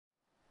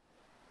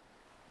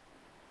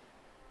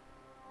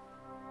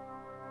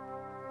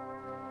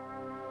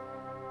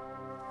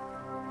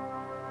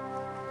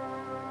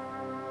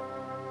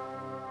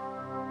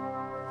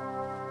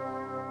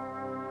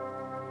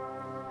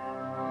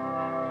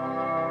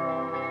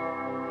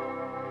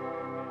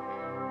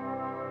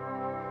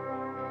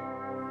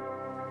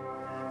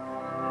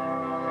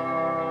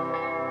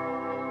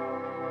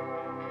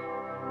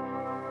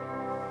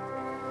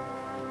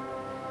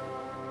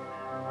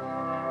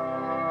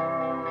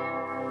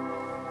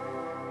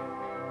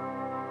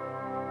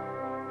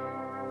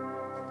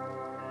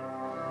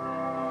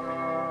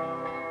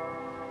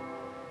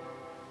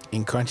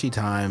in crunchy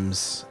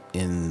times,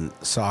 in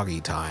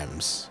soggy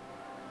times,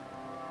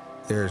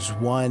 there's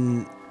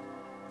one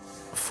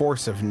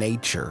force of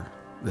nature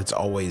that's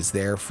always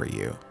there for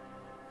you.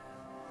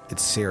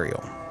 It's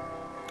cereal.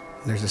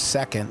 There's a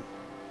second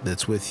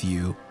that's with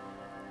you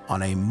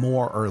on a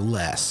more or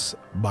less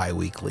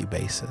bi-weekly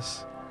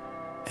basis.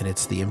 And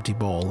it's The Empty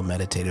Bowl, a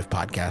meditative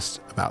podcast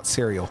about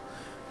cereal.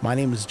 My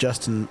name is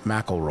Justin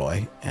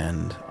McElroy,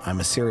 and I'm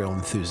a cereal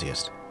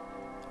enthusiast.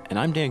 And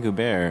I'm Dan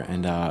Goubert,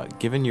 and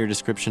given your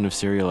description of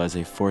cereal as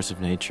a force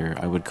of nature,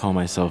 I would call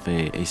myself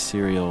a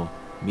cereal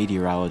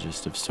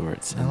meteorologist of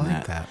sorts. I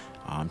like that.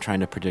 I'm trying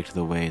to predict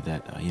the way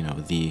that,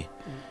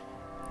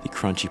 the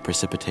crunchy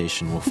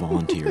precipitation will fall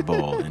into your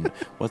bowl and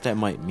what that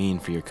might mean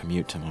for your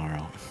commute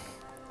tomorrow.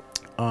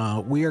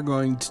 We are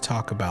going to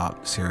talk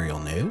about cereal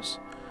news.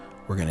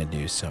 We're going to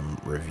do some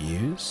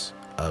reviews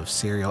of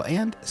cereal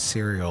and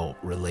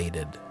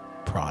cereal-related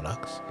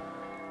products.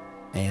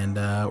 And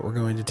we're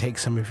going to take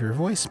some of your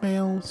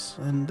voicemails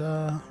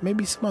and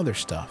maybe some other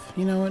stuff.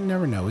 You know,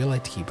 never know. We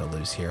like to keep it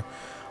loose here.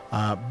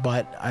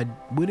 But I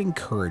would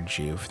encourage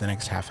you for the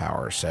next half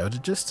hour or so to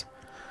just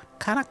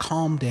kind of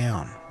calm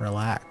down,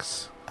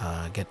 relax,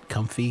 get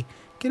comfy,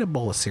 get a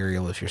bowl of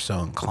cereal if you're so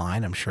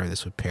inclined. I'm sure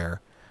this would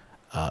pair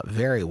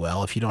very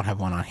well. If you don't have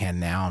one on hand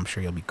now, I'm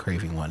sure you'll be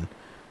craving one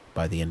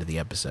by the end of the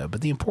episode.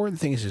 But the important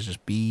thing is to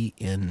just be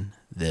in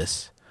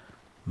this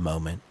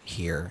moment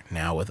here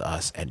now with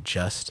us and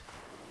just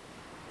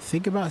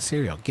think about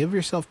cereal. Give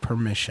yourself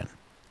permission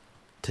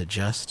to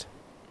just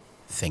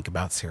think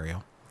about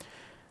cereal.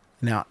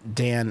 Now,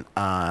 Dan,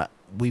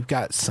 we've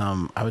got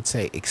some, I would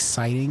say,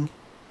 exciting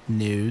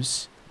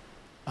news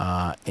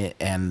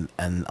and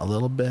a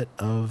little bit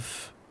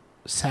of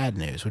sad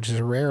news, which is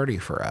a rarity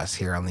for us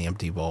here on The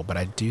Empty Bowl. But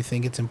I do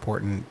think it's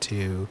important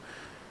to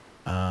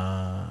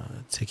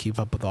keep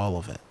up with all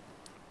of it.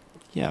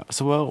 Yeah,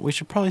 so, we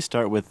should probably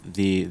start with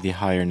the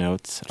higher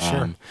notes.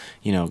 Sure.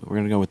 We're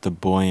going to go with the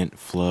buoyant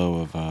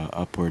flow of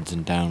upwards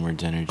and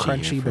downwards energy.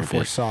 Crunchy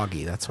before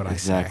soggy, that's what I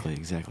say.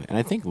 Exactly. And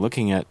I think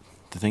looking at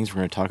the things we're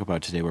going to talk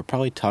about today, we're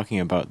probably talking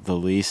about the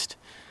least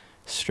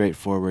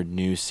straightforward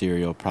new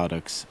cereal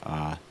products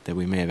that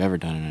we may have ever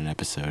done in an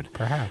episode.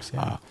 Perhaps,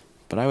 yeah.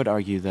 But I would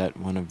argue that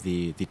one of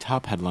the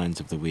top headlines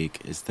of the week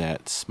is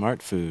that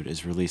Smart Food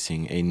is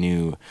releasing a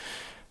new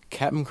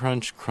Cap'n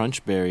Crunch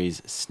Crunch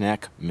Berries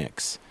snack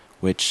mix,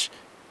 which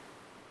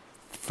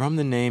from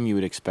the name you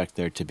would expect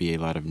there to be a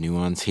lot of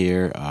nuance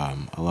here,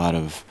 a lot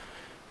of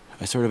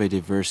a sort of a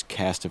diverse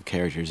cast of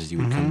characters as you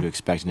would come to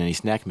expect in any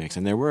snack mix.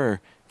 And there were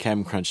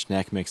Cap'n Crunch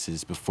snack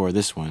mixes before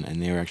this one,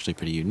 and they were actually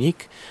pretty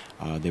unique.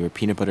 They were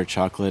peanut butter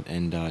chocolate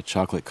and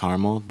chocolate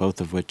caramel, both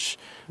of which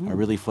are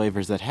really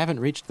flavors that haven't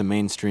reached the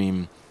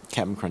mainstream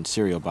Cap'n Crunch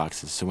cereal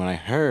boxes. So when I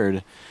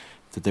heard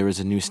that there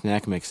was a new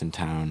snack mix in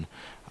town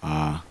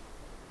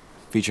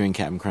featuring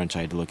Cap'n Crunch,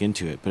 I had to look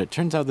into it. But it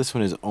turns out this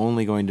one is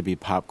only going to be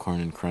popcorn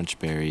and crunch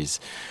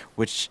berries,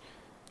 which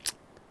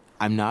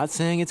I'm not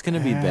saying it's going to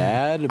be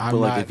bad, but I'm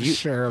like not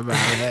sure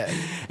about it.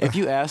 If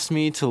you asked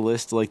me to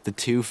list like the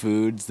two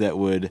foods that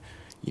would,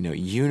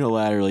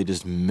 unilaterally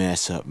just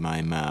mess up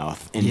my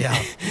mouth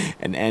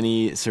and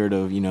any sort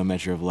of,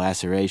 measure of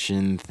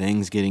laceration,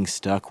 things getting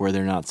stuck where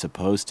they're not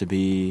supposed to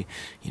be,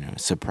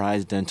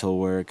 surprise dental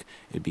work,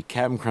 it'd be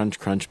Cap'n Crunch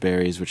Crunch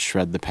Berries, which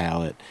shred the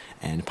palate,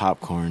 and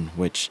popcorn,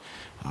 which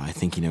I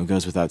think,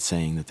 goes without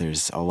saying that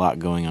there's a lot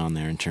going on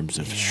there in terms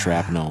of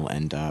shrapnel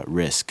and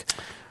risk.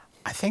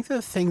 I think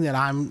the thing that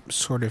I'm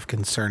sort of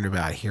concerned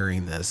about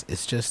hearing this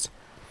is just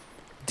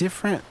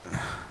different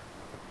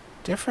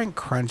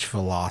crunch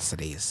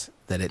velocities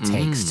that it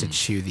takes to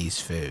chew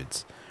these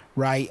foods,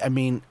 right? I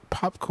mean,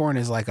 popcorn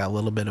is like a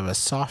little bit of a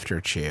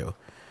softer chew,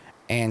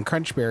 and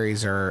crunch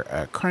berries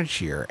are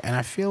crunchier. And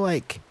I feel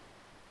like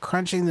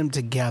crunching them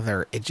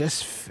together,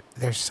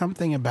 there's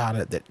something about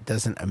it that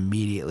doesn't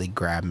immediately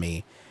grab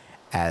me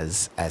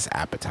as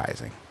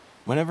appetizing.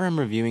 Whenever I'm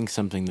reviewing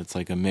something that's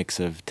like a mix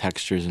of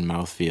textures and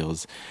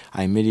mouthfeels,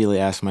 I immediately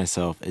ask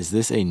myself, is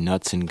this a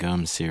nuts and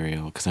gum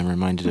cereal? Because I'm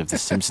reminded of the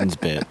Simpsons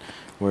bit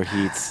where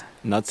he eats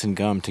nuts and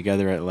gum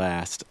together at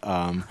last.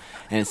 And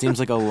it seems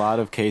like a lot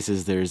of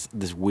cases there's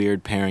this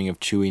weird pairing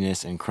of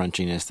chewiness and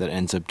crunchiness that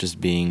ends up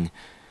just being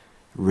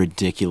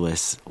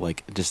ridiculous,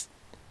 like just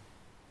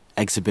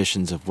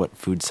exhibitions of what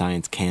food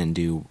science can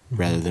do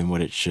rather than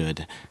what it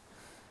should.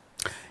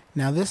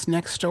 Now, this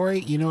next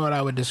story, you know what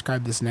I would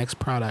describe this next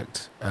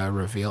product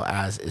reveal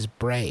as is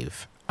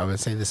brave. I would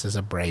say this is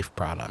a brave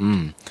product.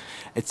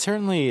 It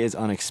certainly is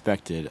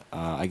unexpected.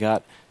 I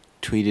got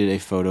tweeted a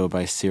photo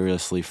by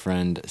seriously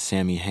friend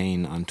Sammy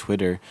Hain on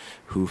Twitter,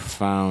 who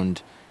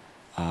found,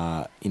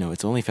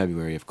 it's only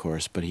February, of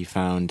course, but he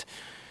found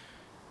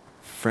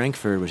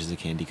Frankfurt, which is a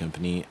candy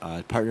company,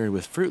 partnered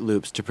with Fruit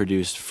Loops to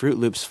produce Fruit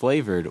Loops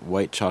flavored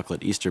white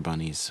chocolate Easter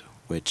bunnies,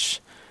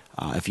 which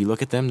if you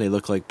look at them, they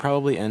look like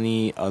probably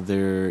any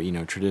other,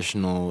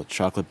 traditional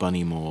chocolate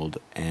bunny mold,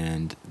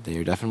 and they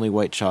are definitely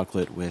white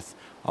chocolate with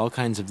all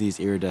kinds of these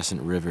iridescent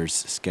rivers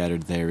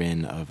scattered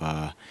therein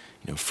of,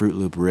 Fruit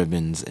Loop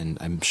ribbons and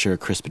I'm sure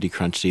crispity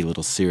crunchy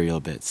little cereal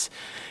bits.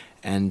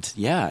 And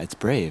yeah, it's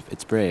brave.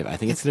 It's brave. I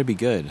think it's going to be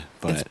good.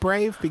 But it's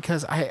brave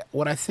because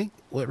what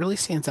really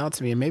stands out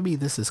to me, and maybe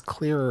this is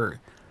clearer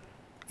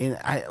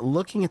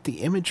looking at the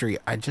imagery,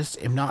 I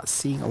just am not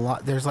seeing a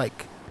lot. There's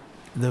like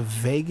the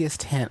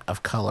vaguest hint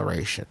of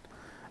coloration.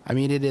 I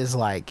mean, it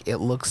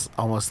looks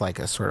almost like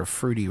a sort of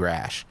fruity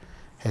rash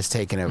has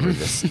taken over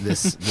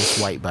this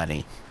white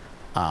bunny.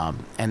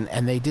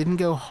 And they didn't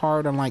go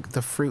hard on like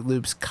the Fruit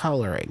Loops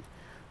coloring,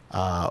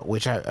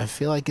 which I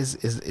feel like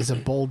is a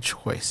bold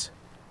choice.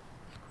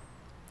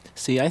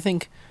 See, I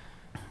think,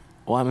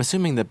 well, I'm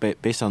assuming that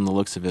based on the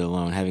looks of it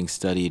alone, having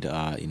studied,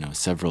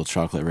 several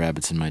chocolate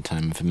rabbits in my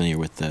time, I'm familiar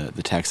with the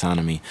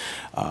taxonomy.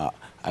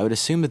 I would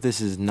assume that this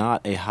is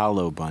not a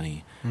hollow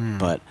bunny,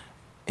 but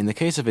in the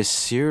case of a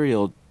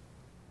cereal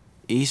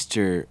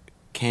Easter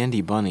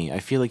candy bunny, I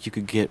feel like you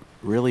could get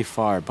really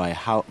far by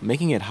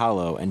making it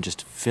hollow and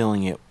just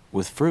filling it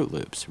with Fruit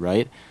Loops,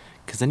 right?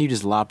 Because then you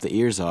just lop the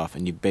ears off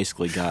and you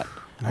basically got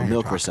a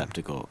milk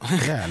receptacle.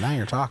 Yeah, now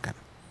you're talking.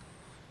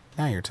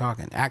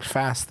 Act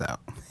fast, though.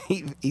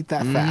 Eat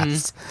that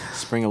fast.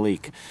 Spring a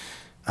leak.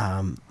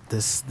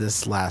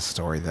 This last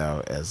story,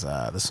 though, is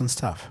this one's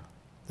tough.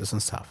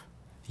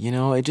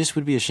 It just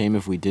would be a shame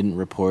if we didn't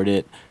report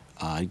it,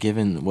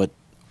 given what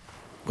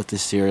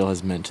this cereal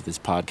has meant to this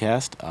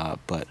podcast.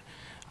 But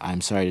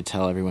I'm sorry to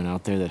tell everyone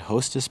out there that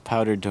Hostess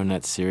Powdered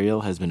Donut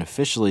cereal has been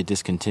officially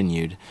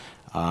discontinued.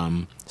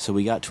 So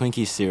we got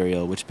Twinkie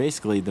cereal, which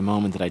basically the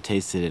moment that I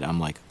tasted it, I'm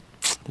like,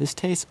 this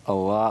tastes a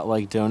lot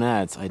like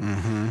donuts.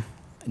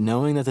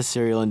 Knowing that the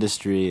cereal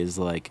industry is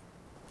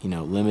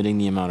limiting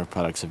the amount of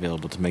products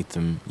available to make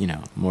them,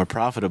 more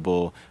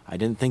profitable, I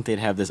didn't think they'd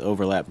have this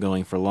overlap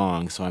going for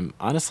long. So I'm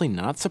honestly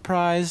not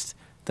surprised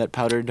that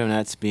Powdered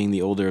Donuts, being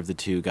the older of the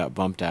two, got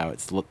bumped out.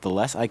 It's the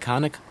less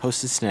iconic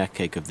Hostess snack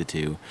cake of the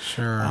two.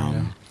 Sure.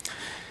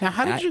 Now,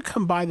 how did you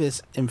come by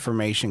this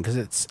information?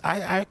 Because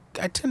I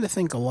tend to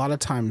think a lot of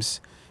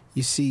times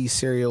you see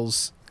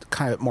cereals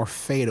kind of more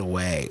fade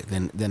away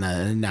than an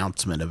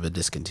announcement of a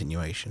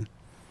discontinuation.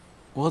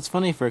 Well, it's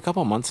funny. For a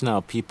couple months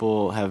now,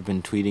 people have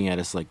been tweeting at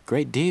us like,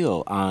 great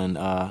deal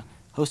on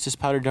Hostess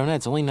Powdered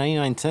Donuts, only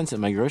 99 cents at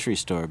my grocery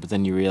store. But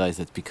then you realize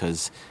that's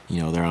because,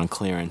 they're on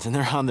clearance and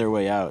they're on their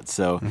way out.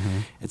 So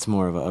it's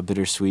more of a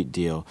bittersweet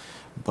deal.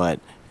 But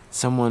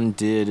someone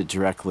did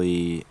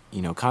directly,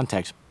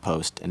 contact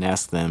Post and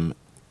ask them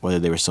whether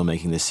they were still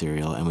making this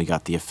cereal. And we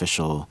got the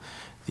official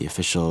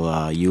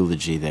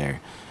eulogy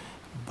there.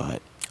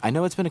 But I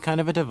know it's been a kind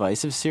of a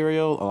divisive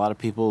cereal. A lot of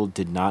people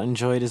did not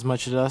enjoy it as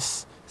much as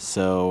us.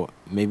 So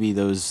maybe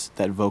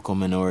that vocal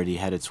minority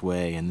had its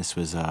way, and this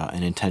was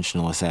an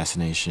intentional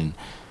assassination.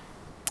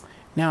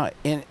 Now,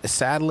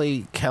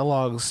 sadly,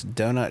 Kellogg's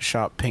Donut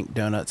Shop Pink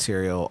Donut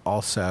cereal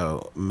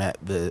also met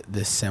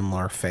this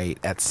similar fate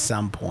at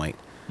some point.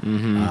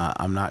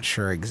 I'm not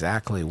sure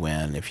exactly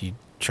when. If you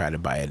try to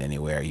buy it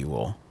anywhere, you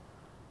will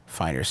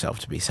find yourself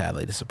to be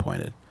sadly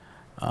disappointed.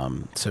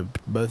 So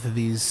both of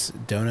these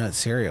donut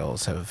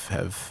cereals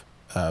have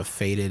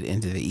faded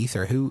into the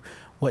ether.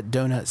 What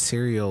donut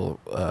cereal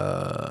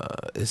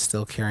is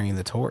still carrying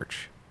the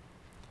torch?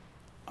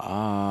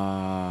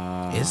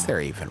 Is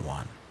there even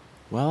one?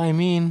 Well, I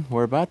mean,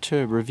 we're about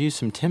to review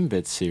some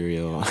Timbit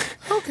cereal.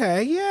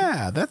 Okay,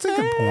 yeah, that's a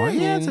good point.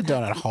 Yeah, it's a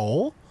donut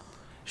hole.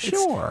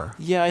 Sure.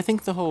 I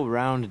think the whole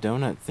round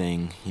donut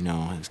thing, it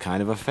was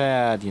kind of a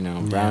fad,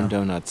 round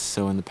donuts,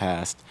 so in the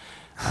past.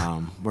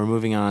 We're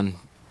moving on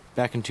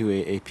back into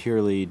a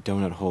purely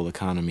donut hole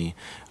economy.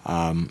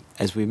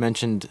 As we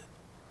mentioned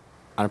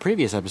on a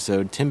previous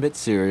episode, Timbit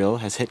cereal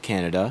has hit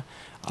Canada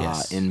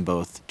in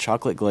both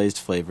chocolate glazed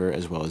flavor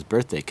as well as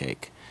birthday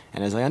cake.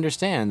 And as I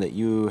understand that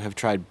you have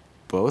tried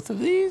both of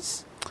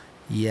these?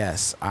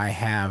 Yes, I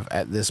have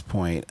at this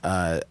point.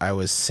 I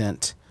was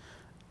sent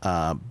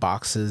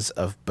boxes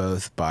of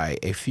both by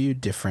a few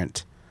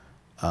different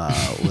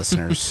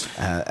listeners,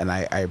 and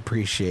I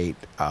appreciate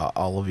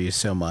all of you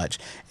so much,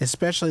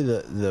 especially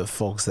the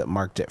folks that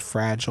marked it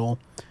fragile.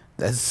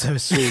 That's so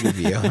sweet of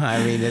you.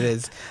 I mean, it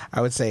is, I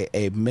would say,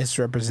 a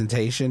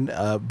misrepresentation,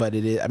 but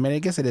it is, I mean, I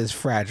guess it is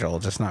fragile,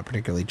 just not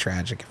particularly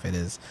tragic if it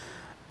is,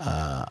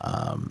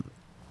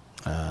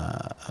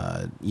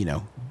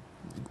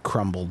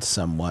 crumbled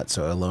somewhat.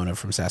 So Ilona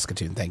from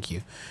Saskatoon, thank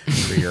you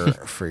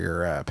for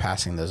your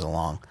passing those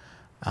along.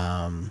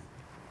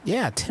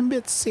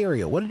 Timbit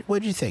cereal. What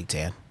did you think,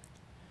 Dan?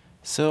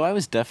 So I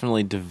was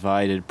definitely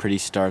divided pretty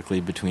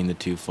starkly between the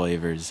two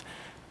flavors.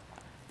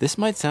 This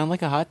might sound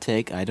like a hot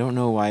take. I don't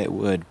know why it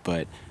would,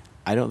 but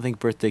I don't think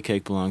birthday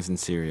cake belongs in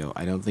cereal.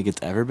 I don't think it's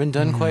ever been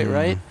done quite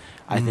right.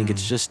 I think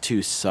it's just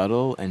too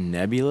subtle and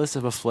nebulous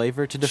of a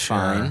flavor to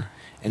define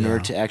in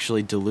order to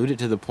actually dilute it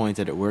to the point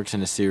that it works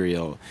in a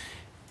cereal.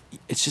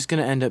 It's just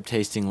going to end up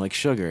tasting like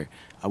sugar,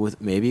 with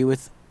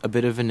a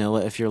bit of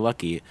vanilla if you're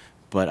lucky.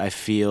 But I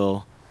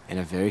feel in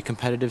a very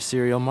competitive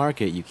cereal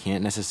market, you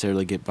can't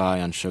necessarily get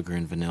by on sugar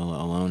and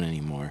vanilla alone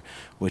anymore,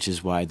 which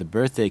is why the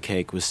birthday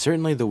cake was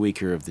certainly the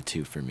weaker of the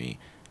two for me.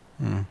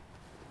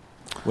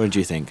 What did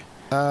you think?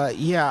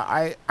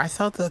 Yeah, I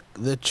thought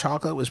the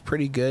chocolate was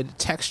pretty good.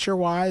 Texture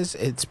wise,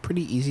 it's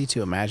pretty easy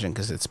to imagine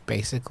because it's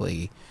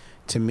basically,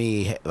 to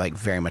me, like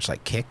very much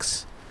like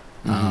Kix,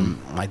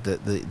 like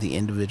the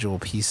individual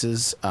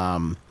pieces.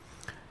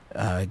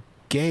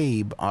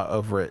 Gabe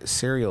over at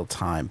Cereal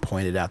Time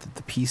pointed out that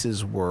the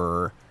pieces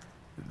were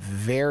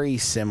very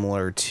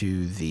similar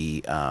to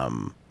the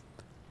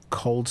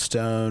Cold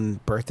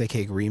Stone Birthday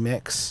Cake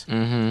Remix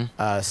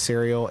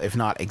cereal, if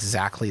not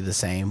exactly the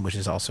same, which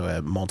is also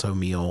a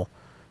multi-meal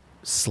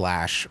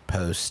 /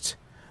 post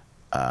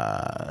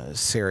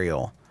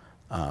cereal.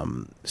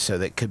 So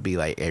that could be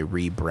like a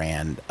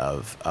rebrand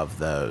of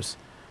those.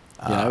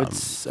 Yeah,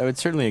 I would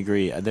certainly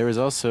agree. There was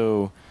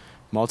also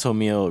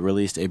Malto-Meal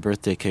released a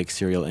birthday cake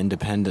cereal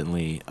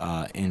independently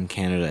in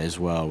Canada as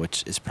well,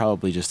 which is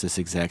probably just this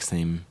exact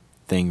same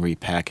thing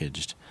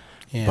repackaged.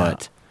 Yeah.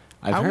 But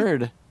I've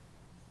heard.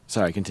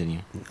 Sorry,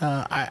 continue.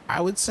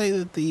 I would say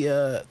that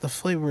the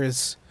flavor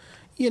is,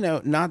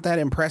 not that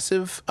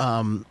impressive.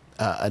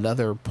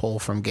 Another pull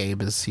from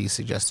Gabe is he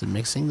suggested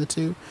mixing the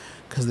two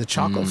because the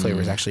chocolate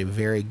flavor is actually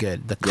very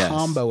good. The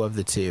combo of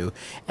the two,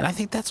 and I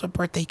think that's what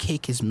birthday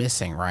cake is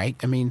missing, right?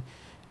 I mean,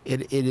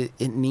 it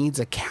needs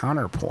a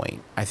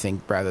counterpoint, I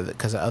think, rather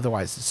because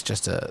otherwise it's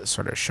just a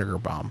sort of sugar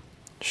bomb.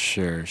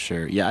 Sure.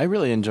 Yeah, I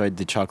really enjoyed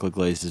the chocolate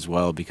glazed as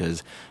well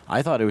because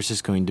I thought it was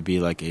just going to be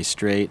like a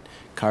straight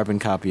carbon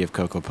copy of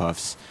Cocoa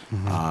Puffs,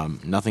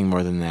 nothing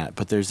more than that.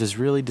 But there's this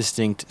really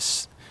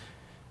distinct,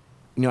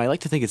 I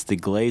like to think it's the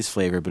glaze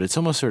flavor, but it's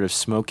almost sort of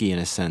smoky in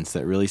a sense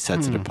that really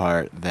sets it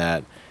apart.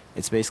 That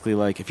it's basically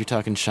like if you're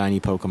talking shiny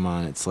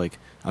Pokemon, it's like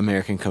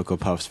American Cocoa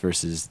Puffs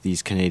versus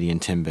these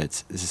Canadian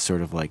Timbits. This is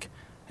sort of like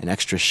an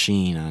extra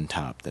sheen on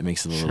top that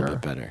makes it a little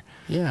bit better.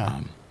 Yeah.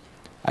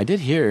 I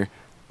did hear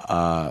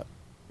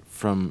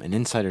from an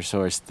insider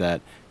source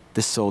that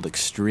this sold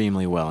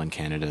extremely well in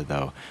Canada,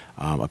 though.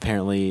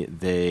 Apparently,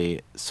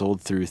 they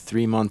sold through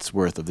 3 months'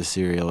 worth of the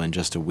cereal in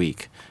just a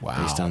week,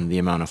 based on the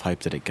amount of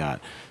hype that it got.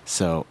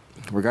 So,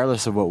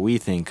 regardless of what we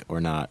think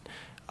or not,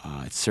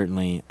 it's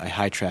certainly a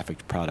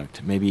high-trafficked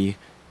product. Maybe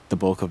the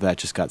bulk of that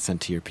just got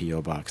sent to your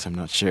P.O. box. I'm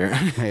not sure.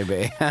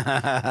 Maybe.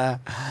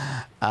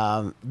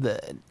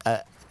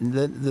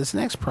 This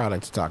next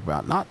product to talk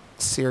about, not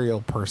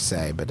cereal per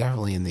se, but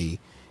definitely in the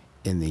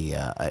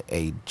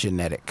a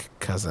genetic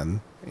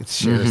cousin. It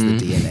shares the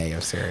DNA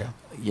of cereal.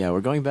 Yeah,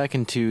 we're going back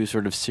into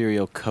sort of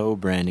cereal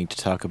co-branding to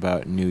talk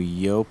about new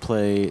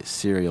Yoplait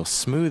cereal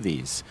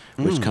smoothies,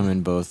 which come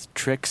in both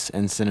Trix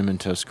and Cinnamon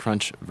Toast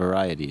Crunch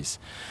varieties.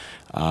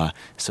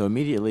 So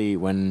immediately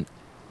when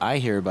I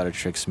hear about a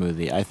Trix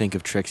smoothie, I think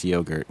of Trix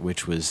yogurt,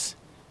 which was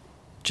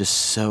just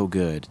so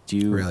good.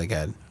 Really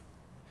good.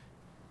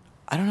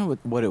 I don't know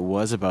what it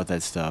was about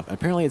that stuff.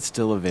 Apparently it's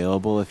still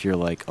available if you're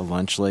like a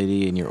lunch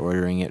lady and you're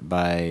ordering it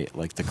by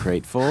like the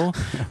crateful.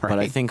 Right. But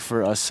I think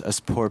for us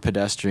poor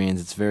pedestrians,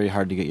 it's very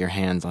hard to get your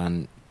hands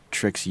on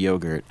Trix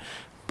yogurt.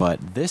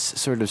 But this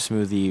sort of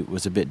smoothie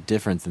was a bit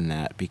different than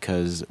that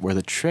because where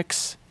the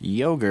Trix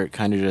yogurt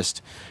kind of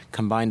just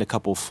combined a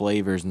couple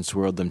flavors and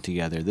swirled them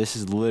together, this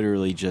is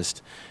literally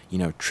just,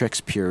 Trix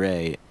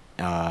puree.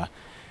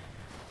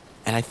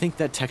 And I think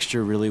that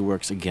texture really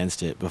works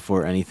against it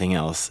before anything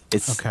else.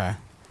 It's okay.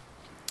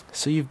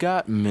 So you've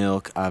got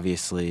milk,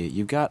 obviously.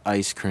 You've got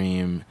ice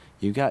cream.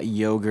 You've got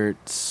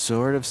yogurt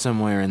sort of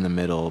somewhere in the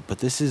middle. But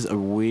this is a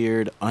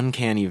weird,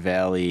 uncanny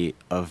valley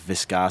of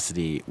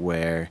viscosity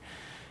where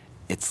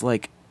it's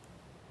like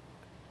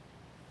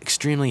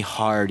extremely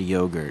hard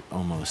yogurt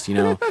almost,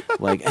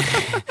 like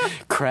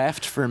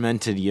craft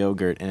fermented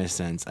yogurt in a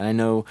sense. And I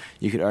know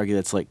you could argue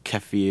that's like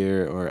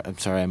kefir, or I'm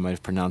sorry, I might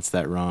have pronounced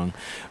that wrong,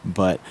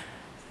 but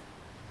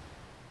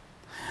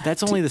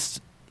that's only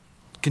this.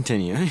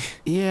 Continue.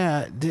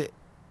 Yeah.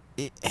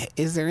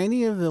 Is there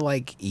any of the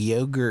like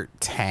yogurt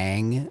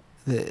tang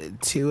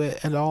to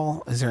it at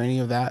all? Is there any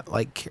of that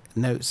like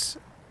notes?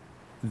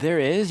 There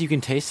is. You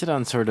can taste it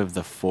on sort of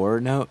the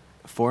four note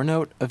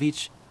of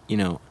each.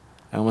 I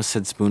almost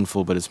said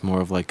spoonful, but it's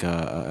more of like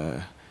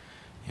a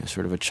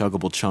sort of a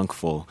chuggable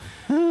chunkful.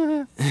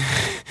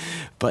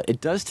 But it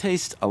does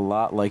taste a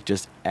lot like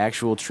just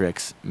actual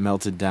Trix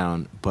melted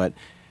down, but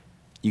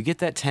you get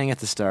that tang at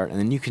the start, and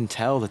then you can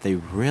tell that they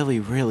really,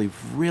 really,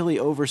 really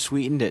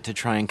over-sweetened it to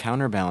try and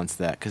counterbalance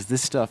that, because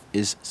this stuff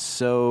is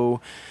so,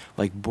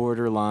 like,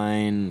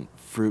 borderline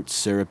fruit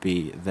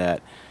syrupy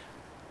that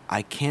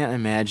I can't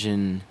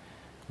imagine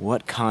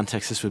what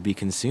context this would be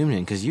consumed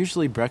in, because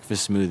usually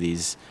breakfast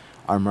smoothies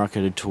are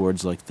marketed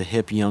towards, like, the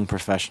hip young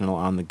professional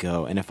on the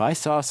go, and if I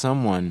saw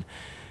someone,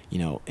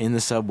 in the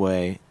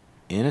subway,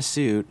 in a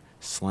suit,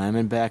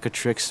 slamming back a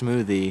Trix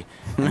smoothie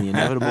and the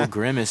inevitable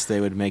grimace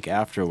they would make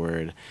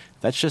afterward,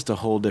 that's just a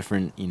whole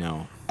different,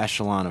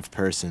 echelon of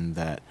person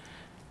that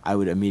I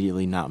would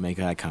immediately not make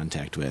eye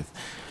contact with.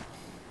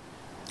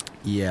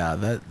 Yeah,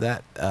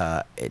 that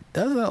it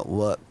doesn't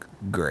look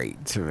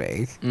great to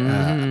me.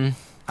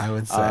 I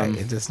would say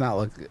it does not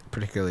look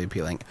particularly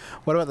appealing.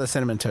 What about the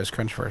Cinnamon Toast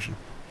Crunch version?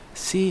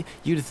 See,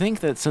 you'd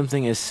think that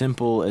something as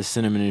simple as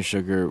cinnamon and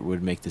sugar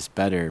would make this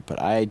better, but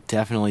I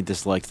definitely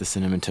disliked the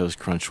Cinnamon Toast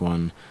Crunch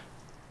one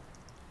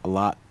a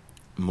lot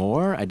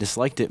more. I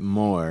disliked it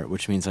more,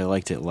 which means I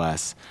liked it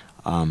less.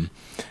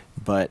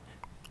 But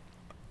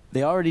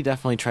they already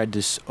definitely tried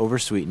to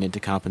oversweeten it to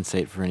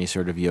compensate for any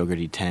sort of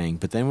yogurty tang.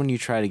 But then when you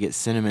try to get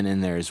cinnamon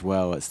in there as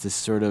well, it's this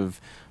sort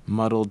of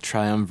muddled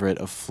triumvirate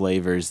of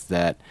flavors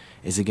that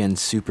is, again,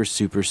 super,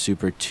 super,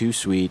 super too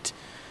sweet,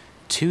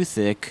 too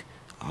thick,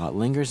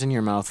 lingers in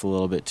your mouth a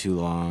little bit too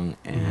long,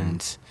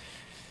 and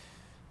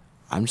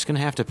I'm just going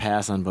to have to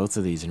pass on both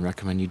of these and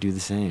recommend you do the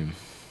same.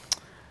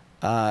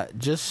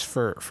 Just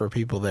for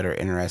people that are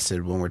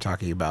interested when we're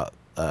talking about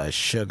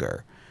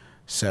sugar,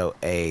 so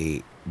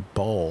a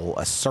bowl,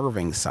 a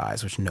serving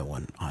size, which no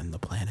one on the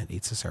planet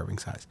eats a serving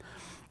size,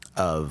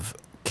 of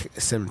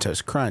Cinnamon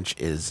Toast Crunch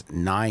is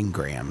 9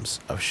 grams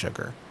of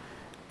sugar,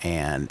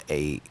 and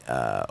a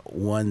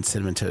one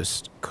Cinnamon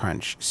Toast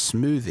Crunch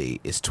smoothie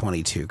is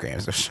 22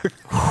 grams of sugar.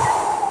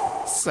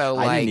 So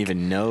I didn't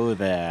even know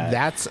that.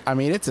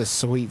 It's a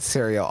sweet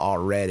cereal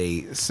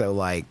already.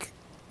 So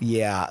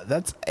yeah,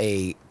 that's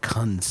a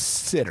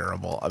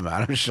considerable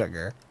amount of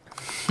sugar.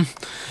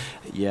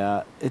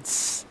 Yeah,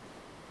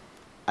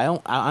 I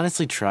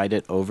honestly tried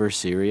it over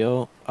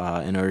cereal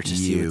in order to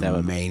see what that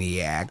would be. You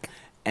maniac.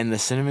 And the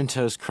Cinnamon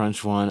Toast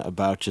Crunch one,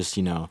 about just,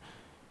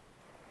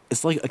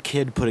 it's like a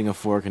kid putting a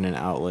fork in an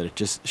outlet. It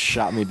just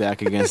shot me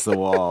back against the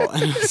wall.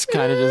 And it's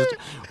kind of just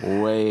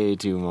way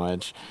too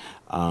much.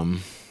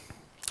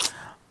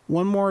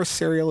 One more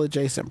cereal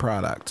adjacent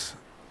product.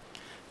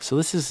 So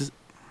this is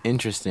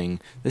interesting.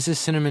 This is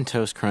Cinnamon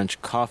Toast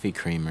Crunch Coffee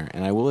Creamer.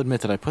 And I will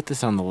admit that I put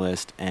this on the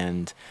list,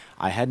 and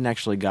I hadn't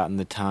actually gotten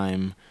the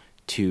time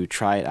to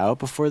try it out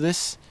before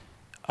this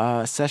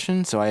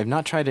session, so I have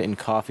not tried it in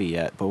coffee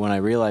yet. But when I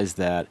realized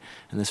that,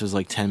 and this was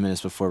like 10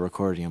 minutes before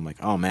recording, I'm like,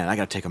 oh man, I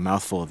gotta take a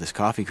mouthful of this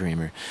coffee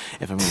creamer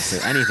if I'm gonna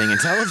say anything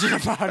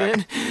intelligent about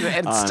it.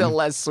 And still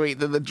less sweet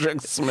than the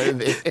drink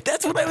smoothie.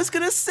 That's what I was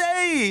gonna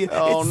say.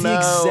 Oh,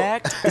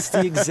 It's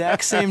the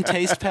exact same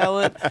taste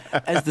palette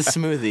as the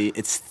smoothie.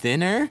 It's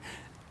thinner,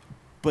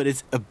 but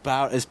it's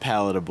about as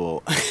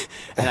palatable.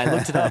 And I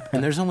looked it up,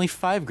 and there's only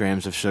 5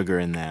 grams of sugar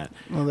in that.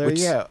 Well, there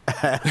you go.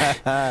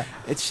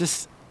 It's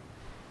just,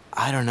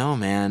 I don't know,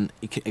 man.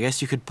 I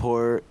guess you could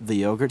pour the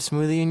yogurt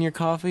smoothie in your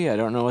coffee. I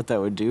don't know what that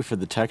would do for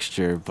the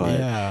texture, but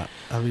yeah,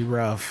 that'd be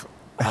rough.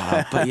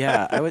 but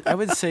yeah, I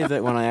would say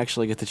that when I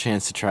actually get the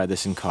chance to try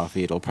this in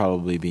coffee, it'll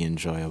probably be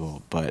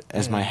enjoyable. But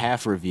as my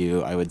half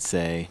review, I would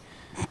say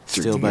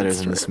still better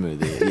than the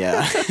smoothie.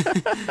 Yeah.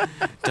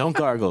 Don't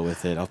gargle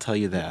with it, I'll tell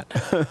you that.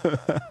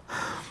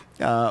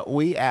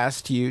 We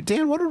asked you,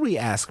 Dan, what did we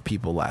ask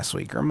people last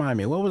week? Remind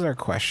me, what was our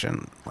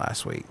question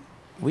last week?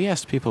 We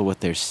asked people what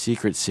their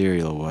secret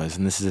cereal was,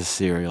 and this is a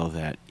cereal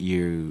that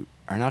you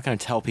are not going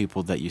to tell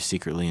people that you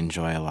secretly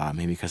enjoy a lot,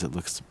 maybe because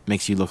it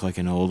makes you look like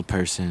an old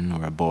person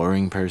or a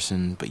boring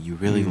person, but you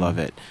really love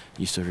it.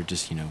 You sort of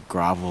just,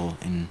 grovel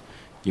in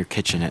your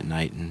kitchen at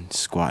night and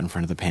squat in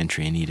front of the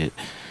pantry and eat it.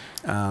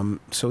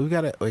 So we've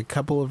got a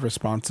couple of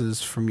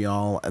responses from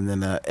y'all, and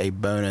then a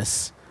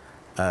bonus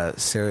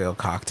cereal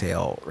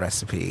cocktail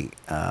recipe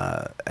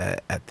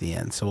at the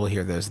end. So we'll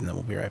hear those, and then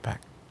we'll be right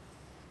back.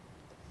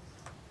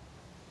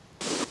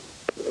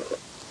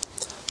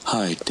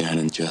 Hi, Dan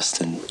and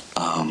Justin.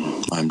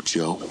 I'm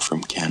Joe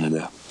from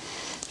Canada,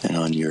 and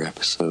on your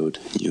episode,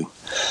 you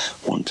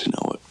want to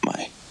know what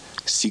my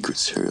secret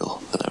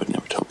cereal that I would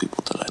never tell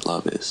people that I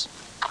love is.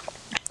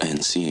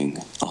 And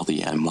seeing all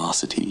the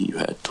animosity you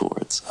had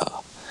towards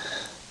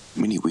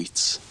mini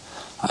wheats,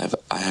 I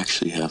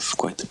actually have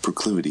quite the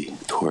proclivity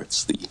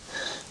towards the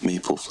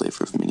maple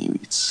flavor of mini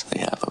wheats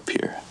they have up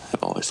here.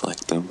 I've always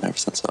liked them ever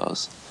since I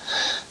was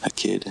a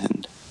kid,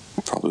 and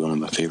probably one of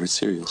my favorite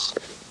cereals.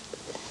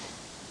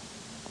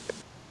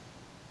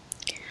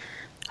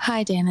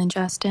 Hi, Dan and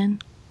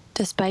Justin.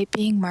 Despite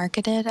being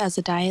marketed as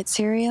a diet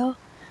cereal,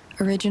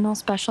 Original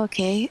Special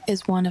K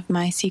is one of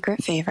my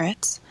secret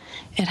favorites.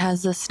 It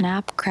has the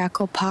snap,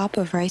 crackle, pop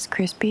of Rice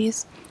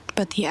Krispies,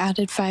 but the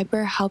added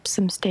fiber helps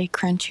them stay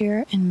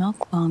crunchier and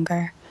milk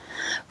longer.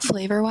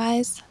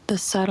 Flavor-wise, the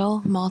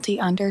subtle, malty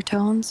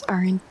undertones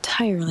are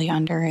entirely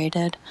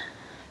underrated.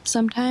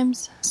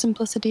 Sometimes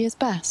simplicity is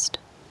best.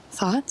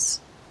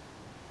 Thoughts?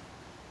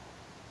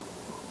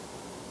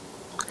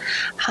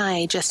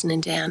 Hi, Justin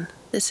and Dan.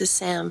 This is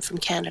Sam from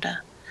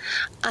Canada.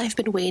 I've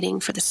been waiting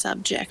for the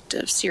subject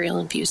of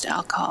cereal-infused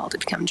alcohol to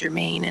become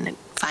germane, and it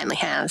finally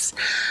has.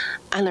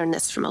 I learned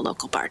this from a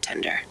local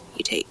bartender.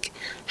 You take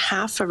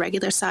half a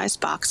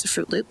regular-sized box of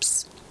Fruit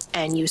Loops,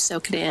 and you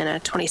soak it in a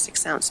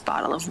 26-ounce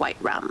bottle of white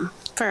rum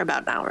for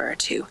about an hour or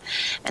two,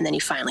 and then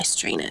you finally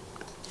strain it.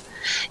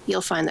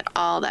 You'll find that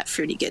all that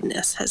fruity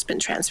goodness has been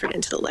transferred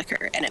into the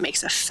liquor, and it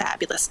makes a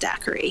fabulous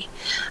daiquiri.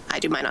 I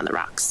do mine on the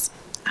rocks.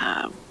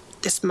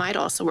 This might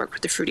also work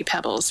with the Fruity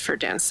Pebbles for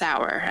Dan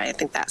Sour. I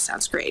think that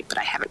sounds great, but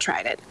I haven't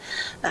tried it.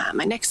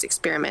 My next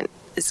experiment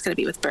is going to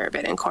be with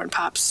bourbon and corn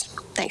pops.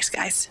 Thanks,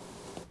 guys.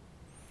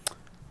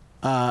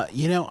 I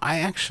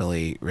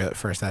actually,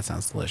 first, that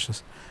sounds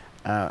delicious.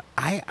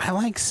 I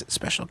like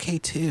Special K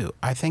too.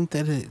 I think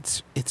that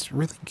it's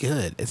really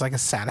good. It's like a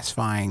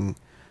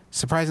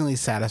surprisingly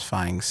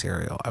satisfying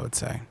cereal, I would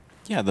say.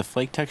 Yeah, the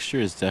flake texture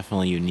is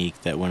definitely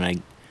unique that when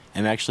I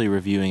am actually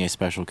reviewing a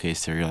special case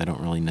cereal, I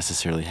don't really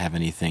necessarily have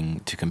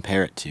anything to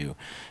compare it to.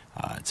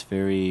 It's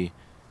very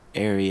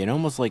airy and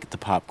almost like the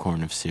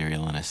popcorn of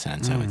cereal in a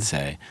sense, I would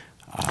say.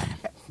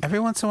 Every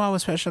once in a while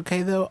with Special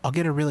K, though, I'll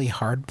get a really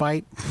hard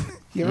bite.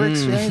 You ever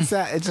experience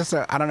that? It's just,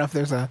 I don't know if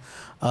there's a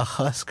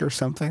husk or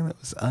something that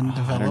was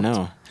undeveloped. I don't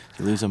know.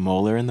 You lose a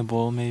molar in the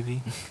bowl,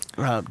 maybe?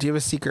 Do you have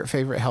a secret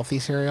favorite healthy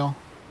cereal?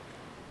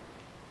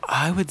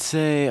 I would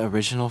say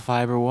Original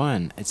Fiber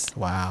One.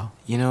 Wow.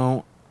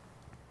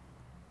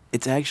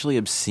 It's actually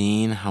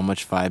obscene how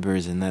much fiber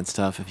is in that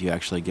stuff if you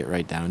actually get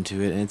right down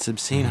to it. And it's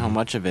obscene how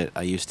much of it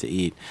I used to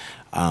eat.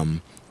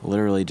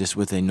 Literally, just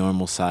with a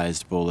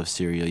normal-sized bowl of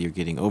cereal, you're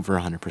getting over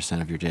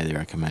 100% of your daily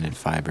recommended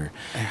fiber.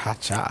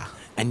 Hacha.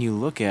 And you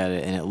look at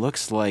it, and it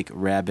looks like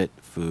rabbit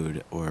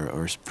food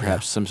or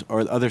perhaps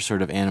or other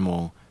sort of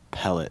animal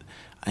pellet.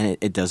 And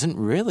it doesn't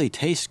really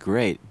taste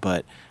great,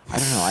 but I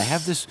don't know. I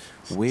have this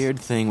weird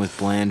thing with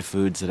bland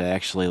foods that I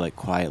actually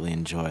quietly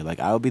enjoy.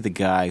 I'll be the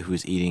guy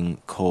who's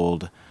eating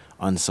cold,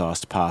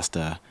 unsauced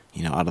pasta,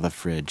 out of the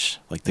fridge,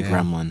 like the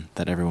gremlin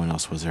that everyone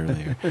else was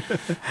earlier.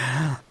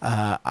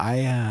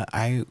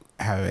 I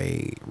have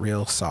a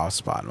real soft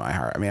spot in my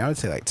heart. I mean, I would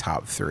say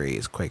top 3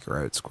 is Quaker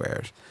Oat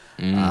squares.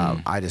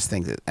 I just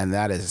think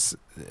that is,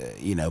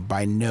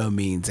 by no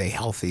means a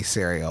healthy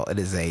cereal. It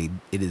is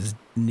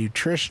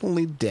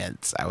nutritionally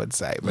dense, I would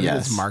say, but it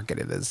is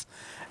marketed as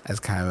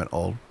kind of an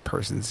old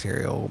person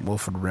cereal.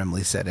 Wilford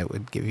Brimley said it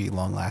would give you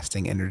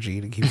long-lasting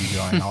energy to keep you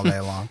going all day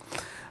long.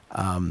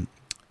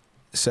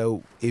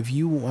 So if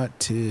you want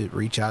to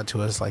reach out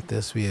to us like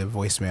this via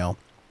voicemail,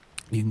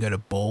 you can go to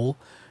bowl.rest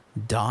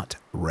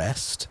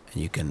and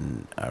you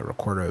can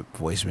record a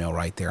voicemail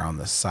right there on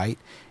the site.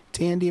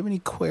 Dan, do you have any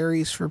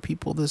queries for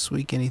people this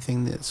week?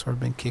 Anything that's sort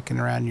of been kicking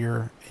around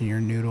in your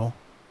noodle?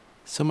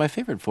 So my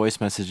favorite voice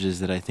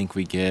messages that I think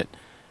we get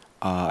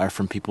are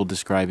from people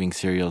describing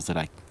cereals that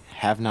I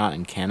have not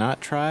and cannot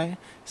try.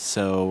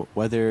 So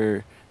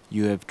whether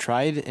you have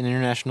tried an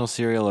international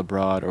cereal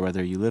abroad or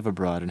whether you live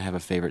abroad and have a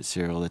favorite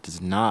cereal that is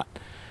not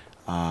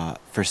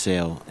for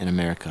sale in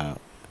America,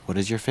 what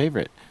is your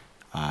favorite?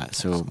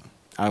 So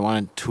I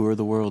want to tour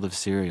the world of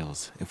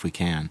cereals if we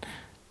can.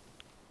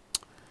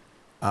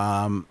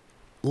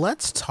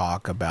 Let's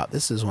talk about,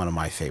 this is one of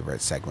my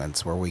favorite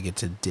segments where we get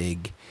to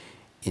dig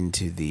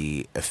into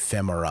the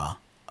ephemera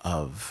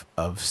of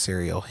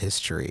cereal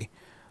history.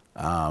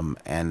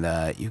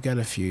 And you've got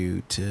a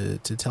few to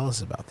tell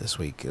us about this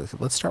week.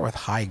 Let's start with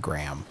High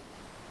Gram.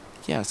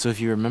 Yeah, so if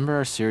you remember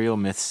our Cereal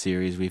Myths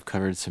series, we've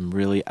covered some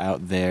really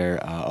out there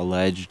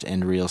alleged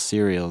and real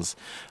cereals.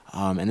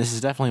 And this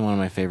is definitely one of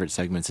my favorite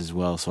segments as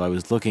well. So I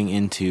was looking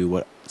into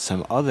what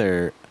some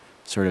other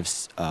sort of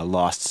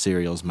lost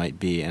cereals might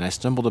be, and I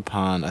stumbled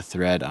upon a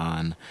thread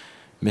on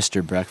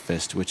Mr.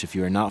 Breakfast, which, if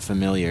you are not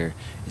familiar,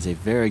 is a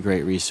very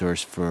great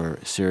resource for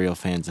cereal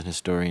fans and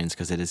historians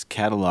because it has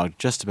cataloged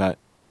just about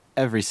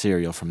every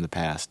cereal from the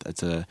past.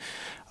 It's a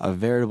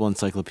veritable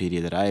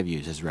encyclopedia that I have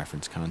used as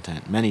reference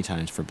content many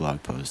times for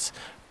blog posts,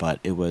 but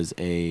it was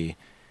a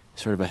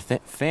sort of a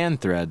fan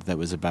thread that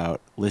was about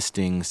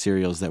listing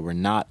cereals that were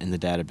not in the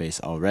database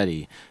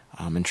already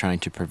and trying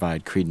to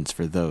provide credence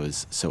for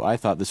those. So I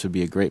thought this would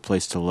be a great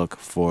place to look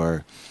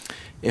for,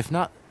 if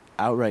not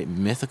outright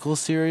mythical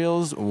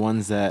cereals,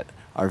 ones that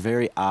are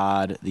very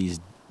odd, these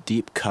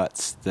deep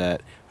cuts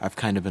that have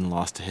kind of been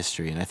lost to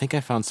history. And I think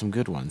I found some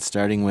good ones,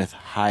 starting with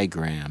High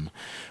Gram,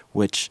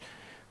 which,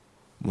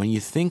 when you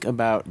think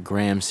about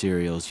Graham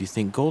cereals, you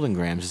think Golden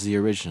Grams is the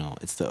original.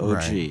 It's the OG.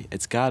 Right.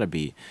 It's got to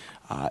be.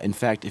 In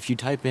fact, if you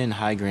type in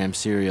High Gram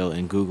cereal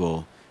in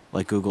Google,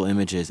 like Google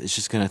Images, it's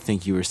just going to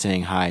think you were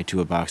saying hi to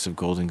a box of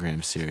Golden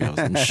Graham cereals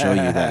and show you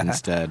that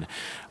instead.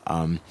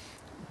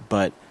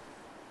 But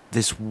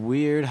this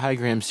weird High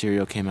Gram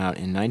cereal came out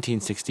in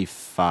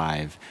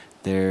 1965.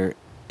 There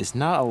is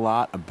not a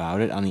lot about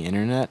it on the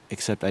internet,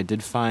 except I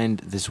did find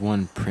this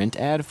one print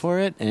ad for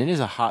it, and it is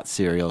a hot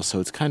cereal, so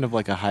it's kind of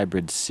like a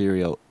hybrid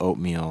cereal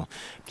oatmeal.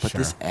 But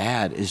This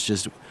ad is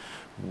just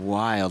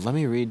wild. Let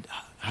me read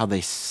how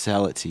they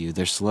sell it to you.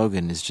 Their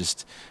slogan is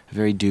just a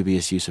very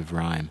dubious use of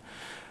rhyme.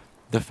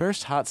 The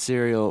first hot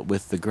cereal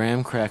with the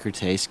graham cracker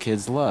taste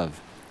kids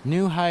love.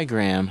 New High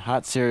Gram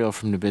hot cereal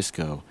from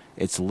Nabisco.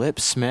 It's lip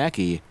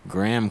smacky,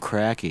 graham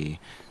cracky.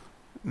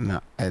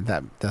 No,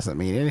 that doesn't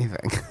mean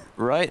anything.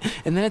 Right?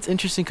 And then it's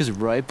interesting because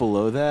right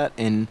below that,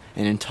 in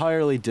an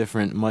entirely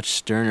different, much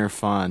sterner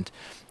font,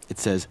 it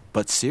says,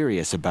 "but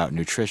serious about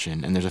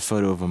nutrition." And there's a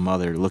photo of a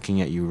mother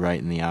looking at you right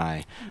in the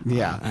eye.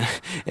 Yeah.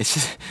 It's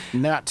just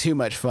not too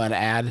much fun,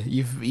 ad.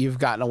 You've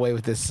gotten away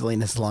with this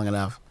silliness long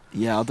enough.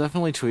 Yeah, I'll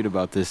definitely tweet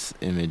about this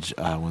image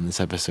when this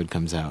episode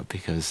comes out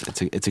because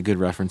it's a good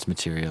reference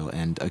material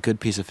and a good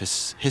piece of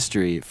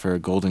history for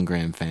Golden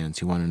Graham fans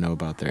who want to know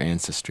about their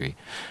ancestry.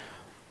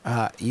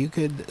 You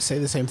could say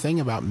the same thing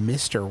about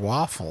Mr.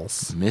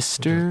 Waffles.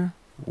 Mr.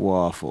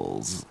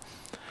 Waffles.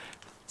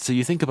 So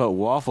you think about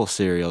waffle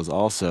cereals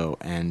also,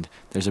 and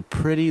there's a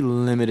pretty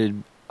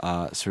limited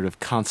sort of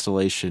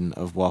constellation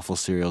of waffle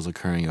cereals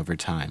occurring over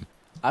time.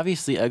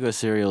 obviously Eggo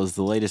cereal is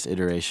the latest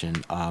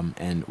iteration,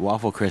 and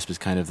Waffle Crisp is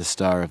kind of the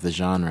star of the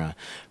genre.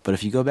 But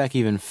if you go back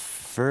even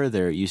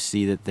further, you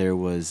see that there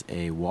was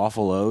a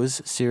Waffle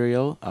O's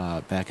cereal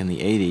back in the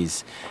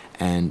 80s,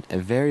 and a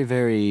very,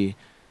 very,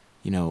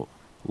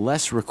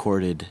 less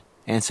recorded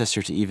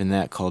ancestor to even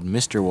that called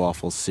Mr.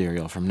 Waffles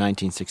cereal from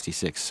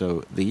 1966.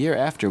 So the year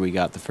after we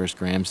got the first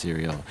Graham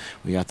cereal,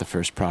 we got the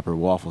first proper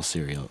waffle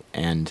cereal.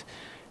 And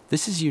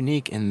this is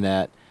unique in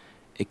that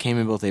it came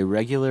in both a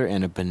regular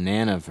and a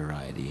banana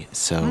variety.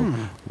 So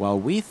while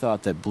we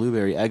thought that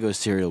blueberry Eggo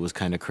cereal was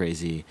kind of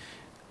crazy,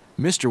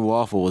 Mr.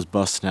 Waffle was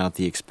busting out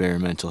the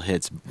experimental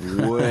hits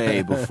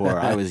way before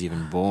I was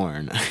even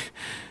born.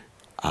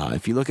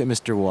 If you look at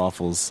Mr.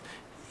 Waffles,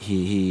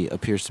 he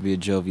appears to be a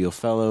jovial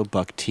fellow,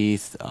 buck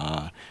teeth,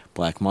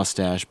 black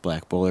mustache,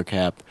 black bowler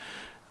cap,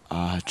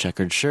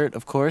 checkered shirt,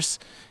 of course.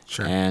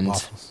 Sure, and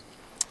waffles.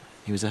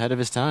 He was ahead of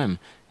his time.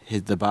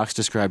 The box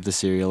described the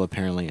cereal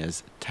apparently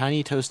as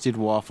tiny toasted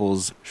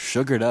waffles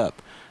sugared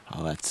up.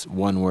 That's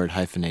one word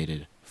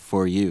hyphenated,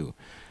 for you.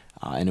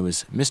 And it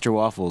was Mr.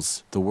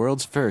 Waffles, the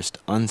world's first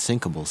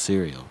unsinkable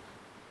cereal.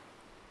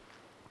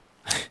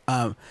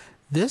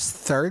 This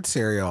third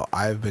cereal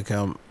I've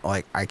become,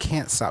 I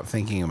can't stop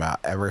thinking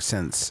about ever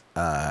since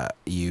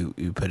you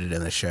put it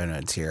in the show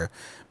notes here.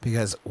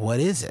 Because what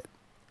is it?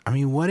 I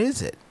mean, what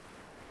is it?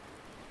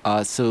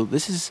 So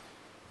this is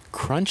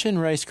Crunchin'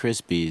 Rice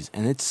Krispies,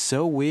 and it's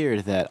so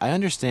weird that I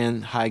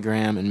understand High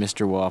Graham and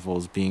Mr.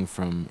 Waffles being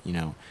from,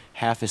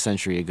 half a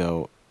century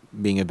ago,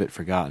 being a bit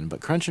forgotten.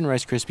 But Crunchin'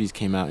 Rice Krispies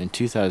came out in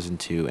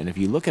 2002, and if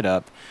you look it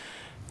up,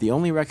 the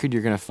only record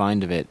you're going to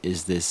find of it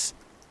is this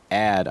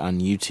ad on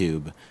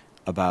YouTube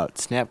about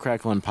Snap,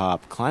 Crackle, and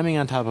Pop climbing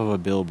on top of a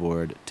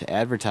billboard to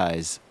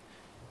advertise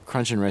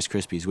Crunchin' Rice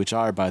Krispies, which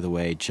are, by the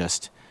way,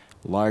 just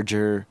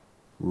larger,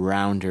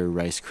 rounder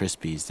Rice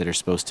Krispies that are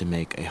supposed to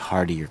make a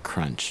heartier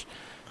crunch.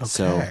 Okay.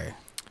 So,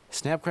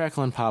 Snap,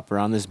 Crackle, and Pop are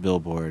on this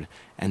billboard,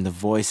 and the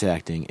voice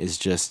acting is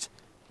just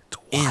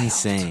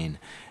insane.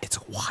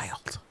 It's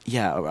wild.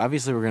 Yeah,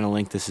 obviously we're going to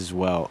link this as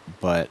well,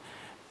 but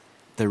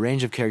the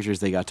range of characters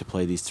they got to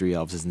play these three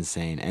elves is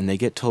insane, and they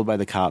get told by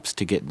the cops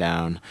to get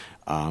down,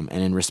 and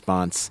in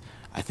response,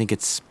 I think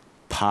it's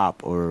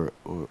Pop, or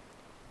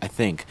I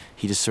think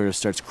he just sort of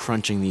starts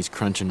crunching these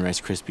Crunchin'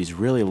 Rice Krispies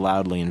really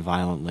loudly and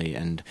violently,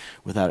 and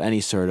without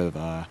any sort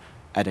of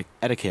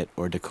etiquette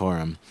or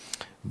decorum.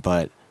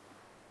 But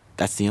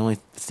that's the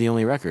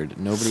only record.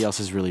 Nobody else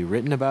has really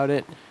written about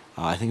it.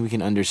 I think we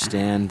can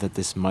understand that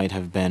this might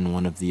have been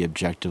one of the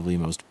objectively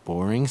most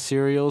boring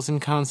cereals in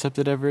concept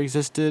that ever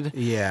existed.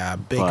 Yeah,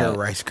 bigger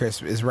Rice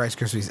Krispies. Is Rice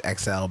Krispies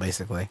XL,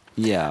 basically.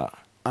 Yeah.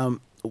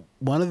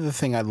 One of the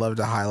things I'd love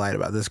to highlight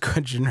about this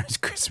Crunchin' Rice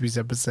Krispies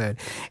episode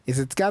is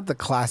it's got the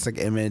classic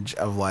image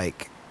of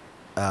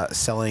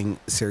selling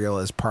cereal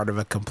as part of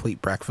a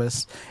complete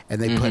breakfast,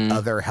 and they put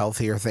other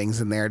healthier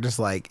things in there.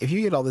 Just if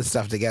you get all this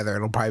stuff together,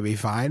 it'll probably be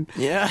fine.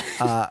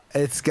 Yeah.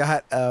 It's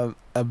got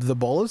the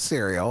bowl of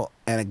cereal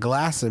and a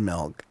glass of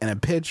milk and a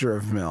pitcher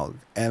of milk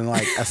and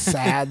a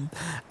sad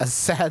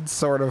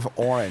sort of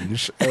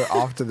orange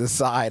off to the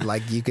side.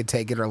 You could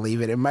take it or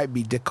leave it. It might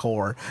be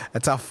decor.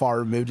 That's how far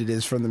removed it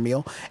is from the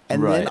meal.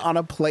 And then on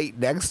a plate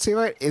next to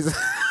it is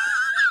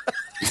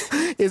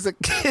a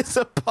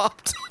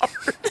Pop-Tart.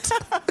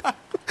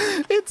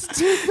 It's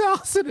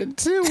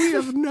 2002. We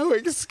have no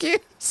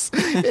excuse.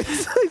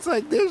 It's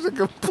there's a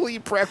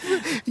complete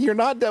breakfast. You're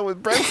not done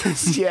with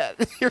breakfast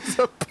yet. Here's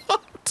a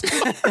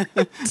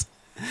Pop-Tart.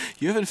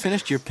 You haven't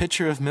finished your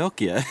pitcher of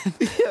milk yet.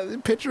 Yeah,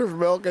 the pitcher of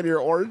milk and your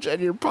orange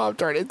and your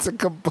Pop-Tart. It's a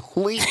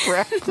complete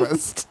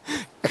breakfast.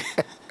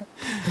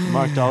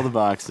 Marked all the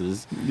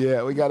boxes.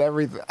 Yeah, we got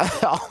everything.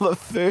 All the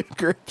food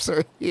groups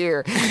are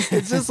here.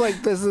 It's just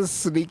this is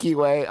sneaky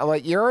way.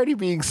 You're already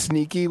being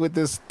sneaky with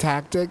this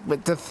tactic,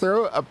 but to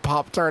throw a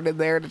Pop-Tart in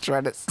there to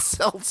try to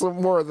sell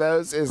some more of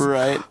those is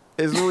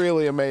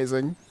really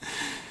amazing.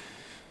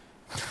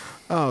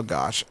 Oh,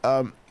 gosh.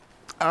 All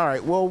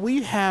right. Well,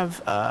 we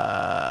have,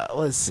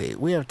 let's see.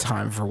 We have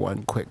time for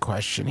one quick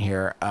question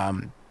here.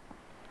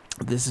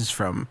 This is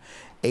from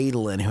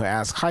Adolin, who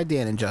asks, "Hi,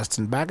 Dan and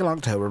Justin. Back in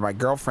October, my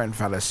girlfriend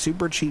found a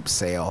super cheap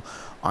sale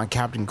on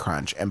Captain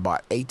Crunch and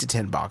bought 8 to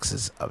 10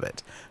 boxes of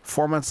it.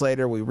 4 months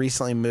later, we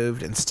recently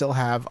moved and still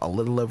have a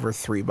little over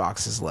 3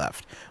 boxes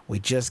left. We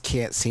just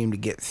can't seem to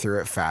get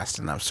through it fast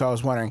enough. So I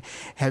was wondering,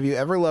 have you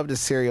ever loved a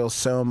cereal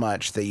so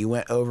much that you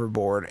went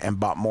overboard and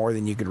bought more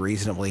than you could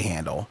reasonably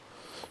handle?"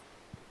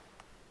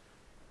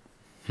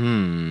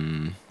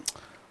 I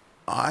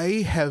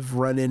have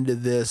run into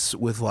this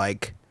with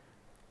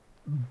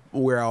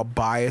where I'll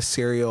buy a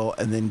cereal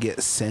and then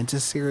get sent a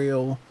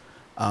cereal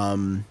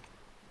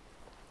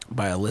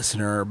by a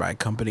listener or by a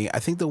company. I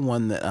think the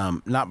one that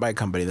not by a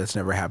company, that's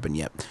never happened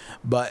yet,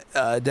 but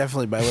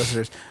definitely by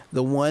listeners.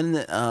 The one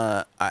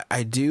that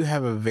I do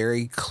have a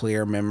very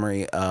clear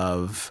memory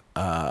of.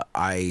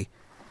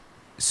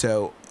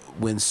 So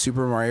when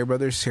Super Mario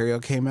Brothers cereal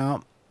came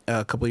out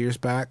a couple years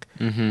back,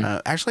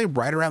 actually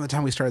right around the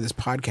time we started this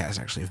podcast,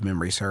 actually, if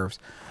memory serves.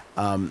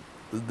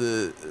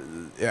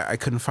 I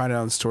couldn't find it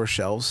on store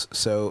shelves,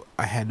 so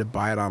I had to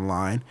buy it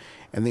online.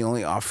 And the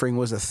only offering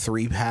was a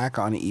 3-pack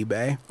on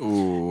eBay.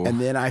 Ooh. And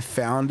then I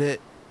found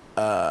it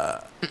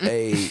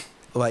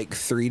like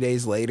 3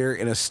 days later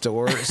in a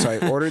store. So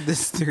I ordered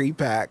this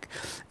 3-pack,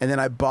 and then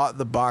I bought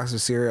the box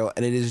of cereal,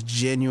 and it is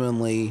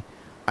genuinely,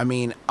 I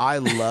mean, I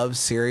love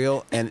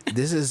cereal, and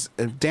this is,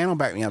 Dan will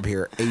back me up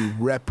here, a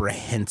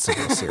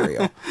reprehensible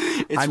cereal.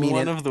 It's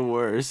one of the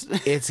worst.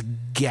 It's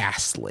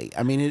ghastly.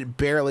 I mean, it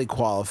barely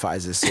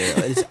qualifies as cereal.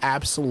 It's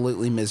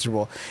absolutely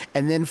miserable.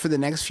 And then for the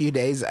next few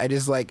days, I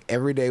just like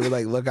every day would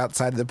like look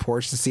outside the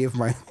porch to see if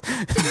my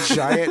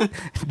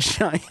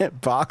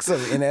giant box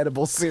of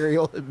inedible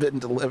cereal had been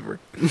delivered.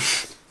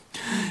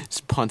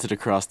 Just punted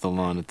across the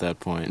lawn at that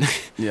point.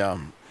 Yeah.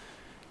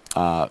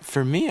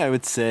 For me, I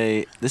would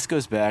say this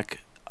goes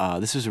back.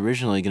 This was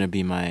originally going to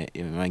be my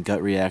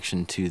gut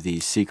reaction to the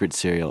secret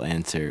cereal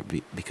answer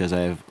because I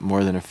have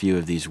more than a few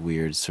of these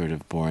weird sort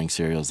of boring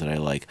cereals that I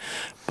like.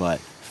 But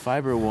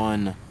Fiber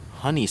One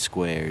Honey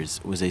Squares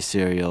was a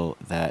cereal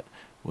that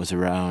was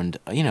around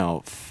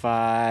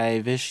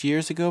 5-ish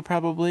years ago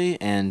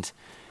probably, and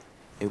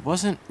it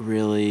wasn't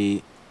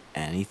really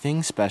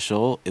anything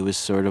special. It was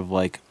sort of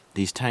like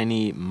these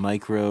tiny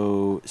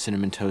micro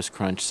Cinnamon Toast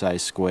Crunch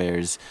size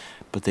squares,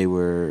 but they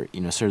were,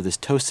 sort of this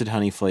toasted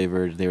honey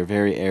flavored. They were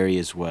very airy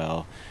as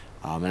well.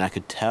 And I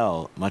could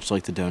tell, much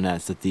like the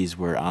donuts, that these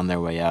were on their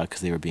way out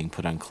because they were being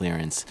put on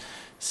clearance.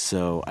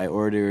 So I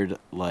ordered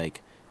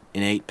like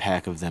an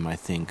 8-pack of them, I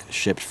think,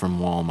 shipped from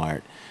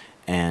Walmart.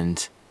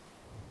 And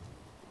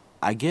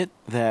I get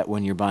that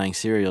when you're buying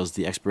cereals,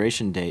 the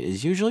expiration date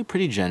is usually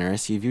pretty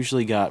generous. You've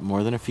usually got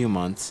more than a few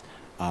months.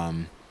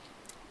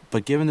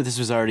 But given that this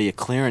was already a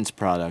clearance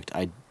product,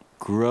 I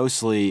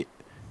grossly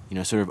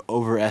sort of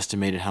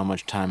overestimated how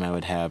much time I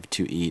would have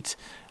to eat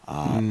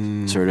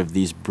sort of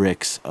these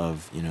bricks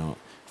of,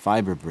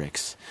 fiber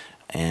bricks.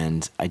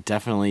 And I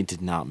definitely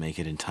did not make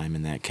it in time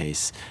in that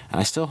case.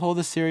 And I still hold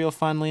the cereal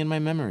fondly in my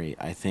memory.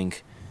 I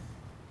think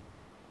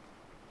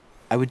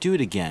I would do it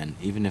again,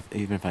 even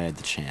if I had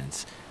the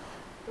chance.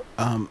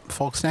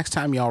 Folks, next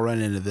time y'all run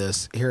into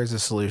this, here's a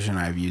solution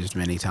I've used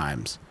many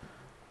times.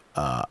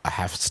 A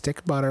half stick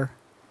of butter,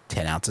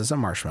 10 ounces of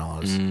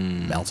marshmallows,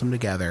 melt them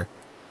together,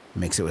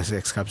 mix it with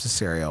 6 cups of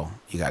cereal.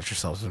 You got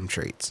yourself some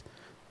treats.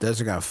 Those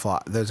are gonna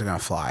fly.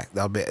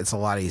 It's a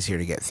lot easier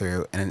to get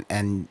through,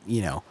 and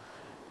you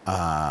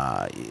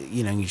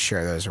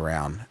share those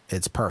around.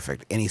 It's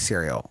perfect. Any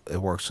cereal,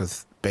 it works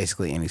with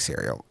basically any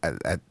cereal.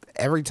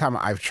 Every time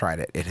I've tried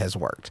it, it has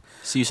worked.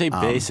 So you say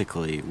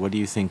basically. What do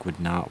you think would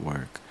not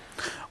work?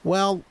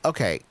 Well,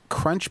 okay,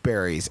 Crunch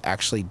Berries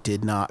actually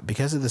did not,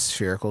 because of the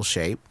spherical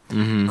shape,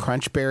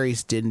 Crunch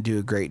Berries didn't do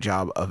a great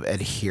job of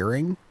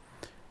adhering.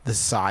 The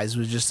size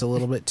was just a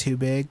little bit too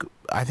big.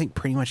 I think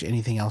pretty much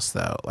anything else,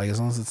 though, like as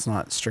long as it's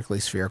not strictly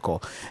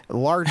spherical,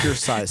 larger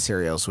size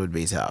cereals would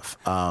be tough.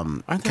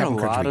 Aren't there a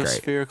lot of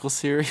spherical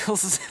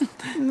cereals?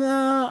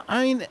 No,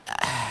 I mean,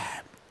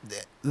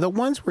 the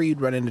ones where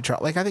you'd run into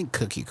trouble, like I think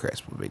Cookie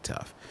Crisp would be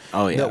tough.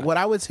 Oh, yeah. What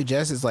I would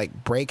suggest is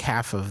like break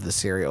half of the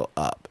cereal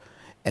up,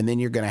 and then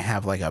you're going to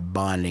have like a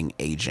bonding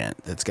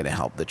agent that's going to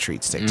help the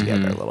treats stick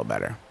together a little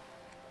better.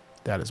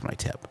 That is my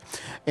tip.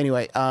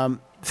 Anyway,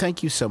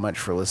 thank you so much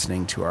for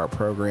listening to our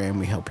program.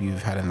 We hope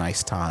you've had a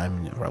nice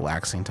time, a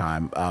relaxing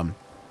time.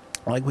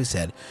 Like we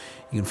said,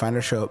 you can find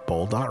our show at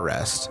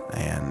bowl.rest,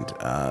 and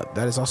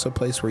that is also a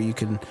place where you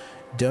can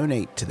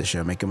donate to the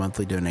show, make a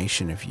monthly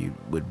donation if you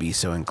would be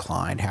so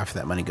inclined. Half of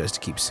that money goes to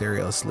keep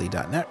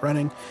Serialously.net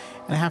running,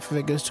 and half of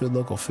it goes to a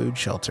local food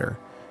shelter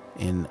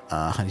in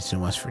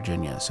Huntington, West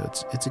Virginia. So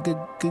it's a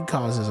good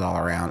causes all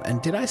around.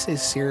 And did I say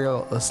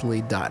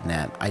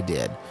Serialously.net? I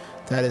did.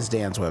 That is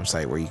Dan's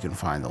website where you can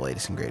find the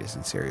latest and greatest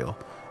in cereal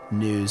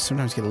news.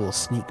 Sometimes get a little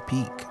sneak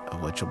peek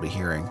of what you'll be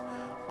hearing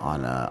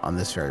on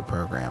this very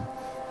program.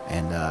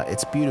 And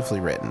it's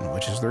beautifully written,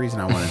 which is the reason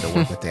I wanted to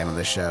work with Dan on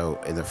the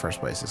show in the first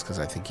place, is because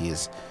I think he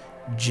is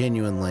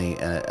genuinely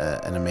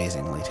an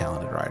amazingly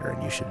talented writer,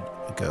 and you should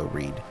go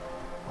read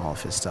all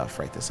of his stuff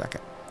right this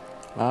second.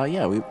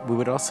 Yeah, we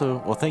would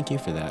also, well, thank you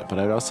for that, but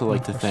I'd also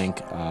like to thank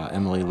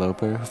Emily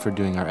Loper for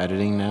doing our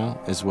editing now,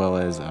 as well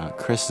as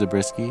Chris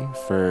Zabriskie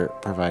for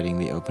providing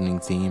the opening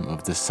theme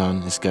of The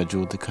Sun is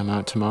Scheduled to Come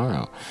Out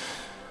Tomorrow.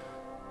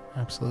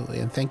 Absolutely,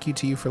 and thank you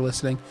to you for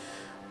listening.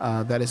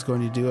 That is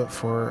going to do it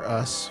for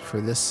us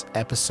for this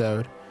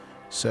episode.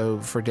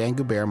 So for Dan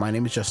Goubert, my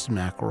name is Justin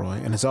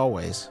McElroy, and as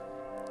always,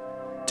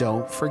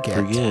 don't forget.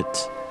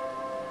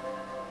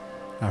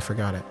 I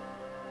forgot it.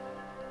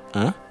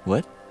 Huh?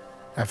 What?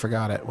 I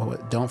forgot it.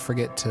 Don't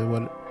forget to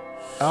what?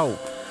 Oh,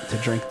 to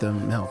drink the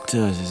milk.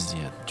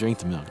 Yeah, drink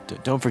the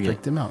milk. Don't forget.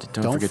 Drink the milk.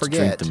 Don't forget to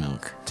drink the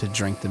milk. To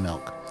drink the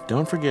milk.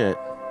 Don't forget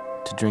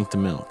to drink the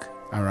milk.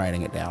 I'm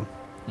writing it down.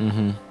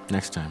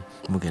 Next time.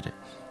 We'll get it.